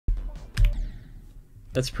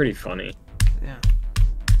That's pretty funny. Yeah.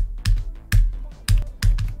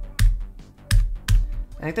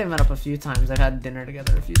 I think they've met up a few times. They've had dinner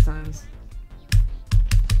together a few times.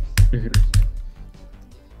 Mhm.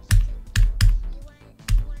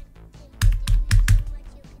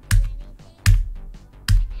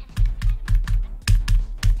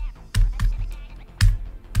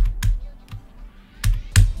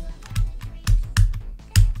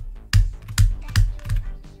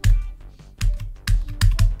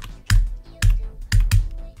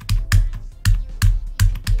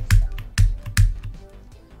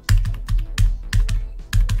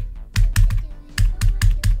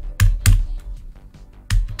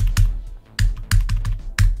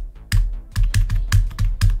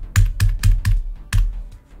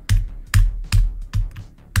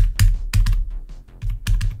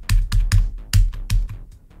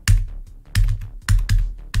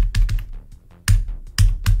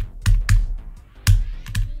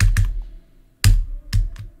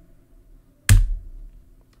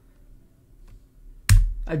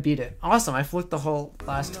 I beat it. Awesome, I flipped the whole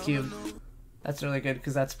last cube. That's really good,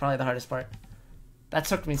 because that's probably the hardest part. That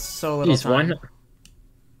took me so little Jeez, time.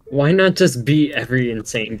 why not just beat every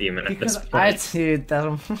insane demon at this Because point? dude,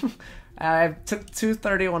 I took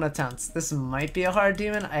 231 attempts. This might be a hard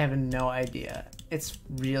demon. I have no idea. It's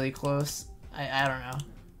really close. I don't know.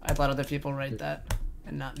 I'd let other people write that,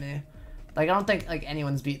 and not me. Like, I don't think like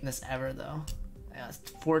anyone's beaten this ever though. Yeah, it's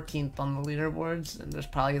 14th on the leaderboards, and there's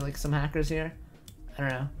probably like some hackers here. I don't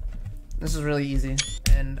know. This is really easy,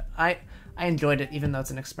 and I enjoyed it even though it's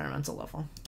an experimental level.